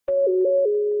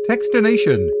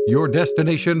Techstination, your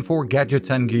destination for gadgets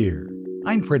and gear.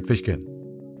 I'm Fred Fishkin.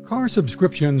 Car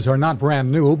subscriptions are not brand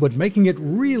new, but making it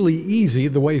really easy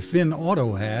the way Finn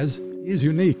Auto has is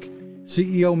unique.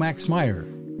 CEO Max Meier.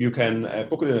 You can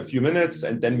book it in a few minutes,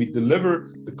 and then we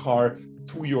deliver the car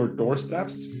to your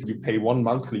doorsteps. You pay one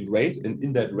monthly rate, and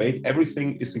in that rate,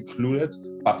 everything is included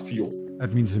but fuel.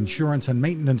 That means insurance and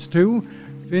maintenance too.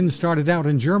 Finn started out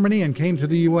in Germany and came to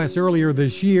the U.S. earlier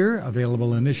this year,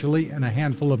 available initially in a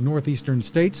handful of northeastern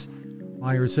states.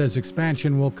 Meier says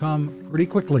expansion will come pretty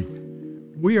quickly.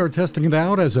 We are testing it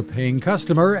out as a paying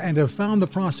customer and have found the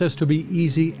process to be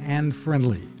easy and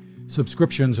friendly.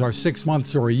 Subscriptions are 6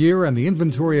 months or a year, and the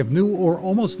inventory of new or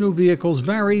almost new vehicles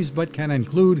varies but can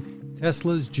include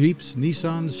Teslas, Jeeps,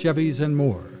 Nissans, Chevys, and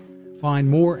more. Find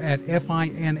more at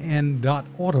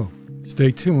finn.auto.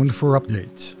 Stay tuned for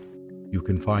updates. You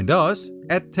can find us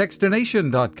at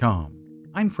Techstination.com.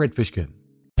 I'm Fred Fishkin.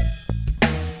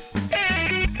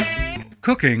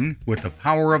 Cooking with the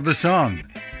power of the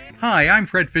sun. Hi, I'm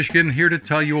Fred Fishkin, here to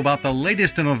tell you about the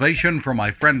latest innovation from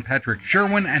my friend Patrick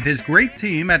Sherwin and his great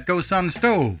team at GoSun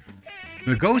Stove.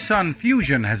 The GoSun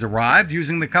Fusion has arrived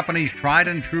using the company's tried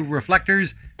and true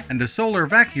reflectors and a solar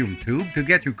vacuum tube to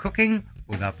get you cooking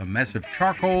without the mess of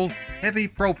charcoal, heavy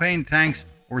propane tanks,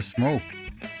 or smoke.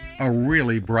 A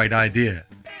really bright idea.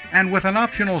 And with an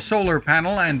optional solar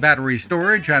panel and battery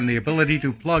storage and the ability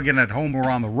to plug in at home or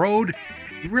on the road,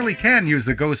 you really can use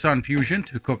the GoSun Fusion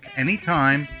to cook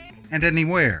anytime and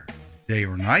anywhere, day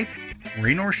or night,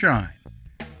 rain or shine.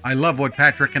 I love what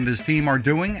Patrick and his team are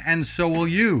doing, and so will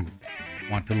you.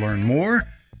 Want to learn more?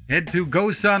 Head to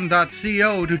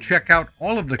gosun.co to check out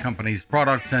all of the company's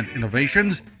products and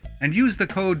innovations, and use the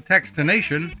code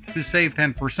Techstination to save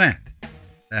 10%.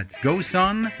 That's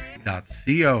gosun.co.